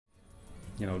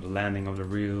you know, the landing of the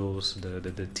reels,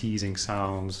 the teasing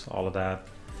sounds, all of that.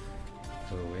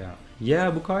 So yeah,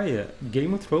 yeah, Bukai,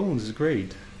 Game of Thrones is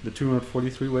great. The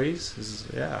 243 ways is,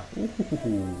 yeah.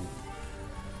 Ooh.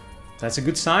 That's a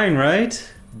good sign,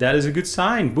 right? That is a good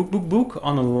sign. Book, book, book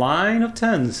on a line of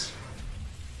tens.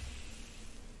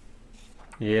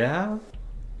 Yeah.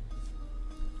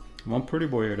 One pretty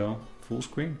boy here though, full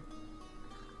screen.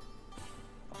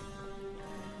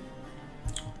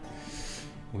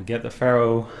 We get the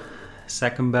Pharaoh,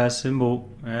 second best symbol.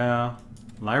 Yeah,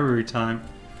 library time.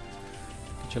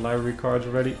 Get your library cards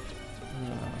ready.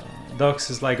 Ducks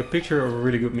is like a picture of a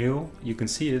really good meal. You can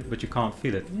see it, but you can't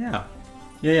feel it. Yeah,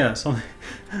 yeah, something.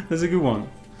 That's a good one.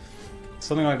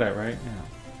 Something like that, right? Yeah.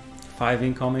 5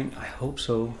 incoming. I hope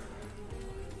so.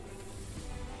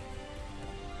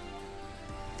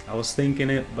 I was thinking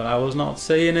it, but I was not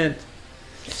saying it.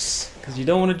 Because you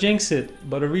don't want to jinx it.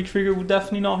 But a retrigger would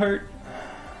definitely not hurt.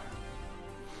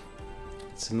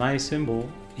 It's a nice symbol.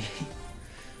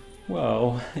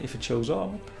 Well, if it shows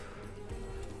up.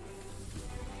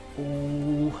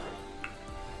 Ooh.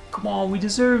 Come on, we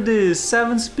deserve this.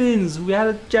 7 spins. We had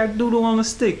a jack doodle on a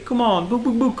stick. Come on, book,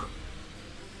 book, book.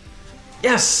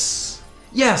 Yes!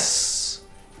 Yes!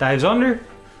 Dives under.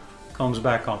 Comes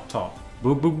back up top.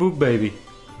 Book, book, book, baby.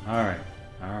 Alright,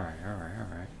 alright, alright,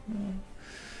 alright.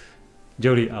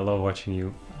 Jody, I love watching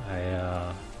you.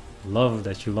 I love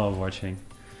that you love watching.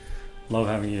 Love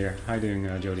having you here. How you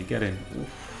doing, Jody? Get in.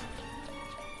 Oof.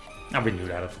 Now, we knew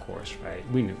that, of course, right?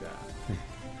 We knew that.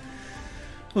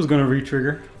 I was gonna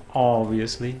re-trigger,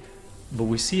 obviously. But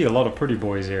we see a lot of pretty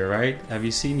boys here, right? Have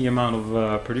you seen the amount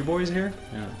of pretty boys here?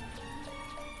 Yeah.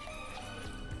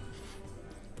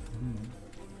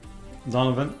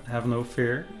 Donovan, have no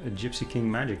fear. A Gypsy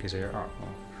King magic is here. Oh,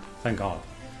 well, thank God.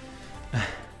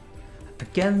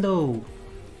 Again though.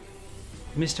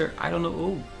 Mr. I don't know.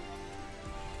 Oh.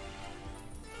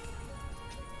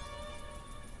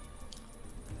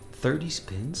 $30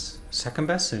 spins. Second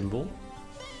best symbol.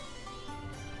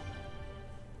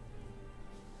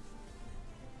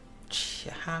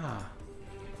 Yeah.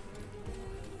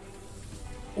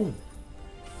 Oh.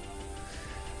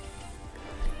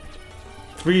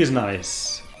 3 is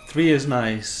nice. 3 is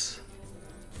nice.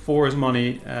 4 is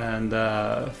money, and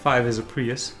 5 is a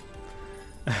Prius.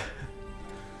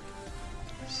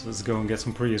 So let's go and get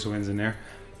some Prius wins in there.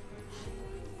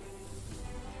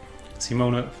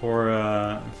 Simona for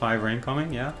 5 rain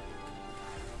coming, yeah.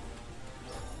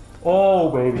 Oh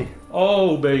baby,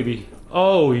 oh baby,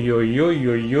 oh yo yo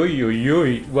yo yo yo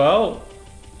yo. Well,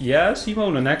 yeah,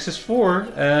 Simona, next is 4,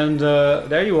 and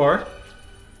there you are.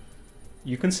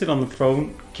 You can sit on the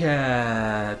throne.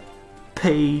 Get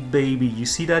paid, baby. You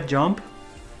see that jump?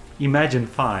 Imagine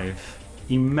 5.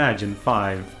 Imagine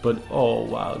 5. But oh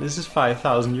wow, this is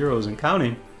 5,000 euros and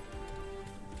counting.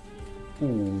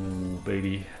 Ooh,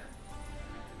 baby.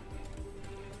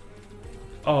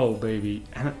 Oh, baby.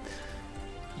 And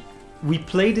we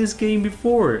played this game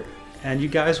before, and you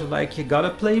guys were like, you got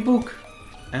a playbook.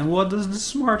 And what does the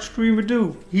smart streamer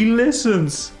do? He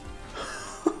listens.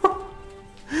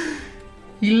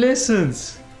 He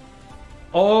listens.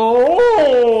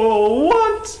 Oh,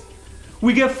 what?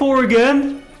 We get 4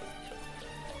 again?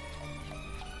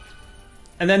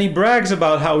 And then he brags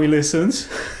about how he listens.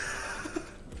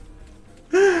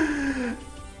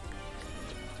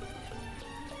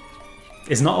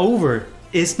 It's not over.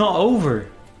 It's not over.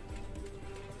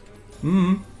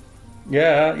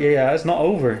 Yeah, it's not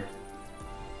over.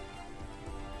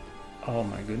 Oh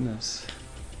my goodness.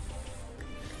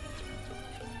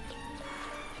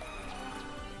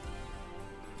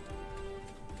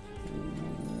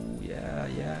 Ooh,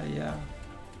 yeah.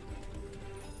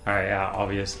 Alright, yeah,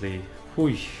 obviously.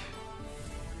 Whoosh.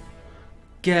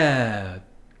 Get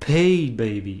paid,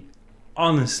 baby.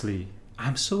 Honestly,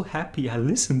 I'm so happy I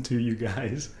listened to you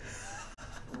guys.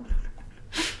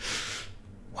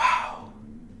 Wow.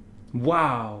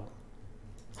 Wow.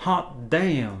 Hot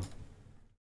damn.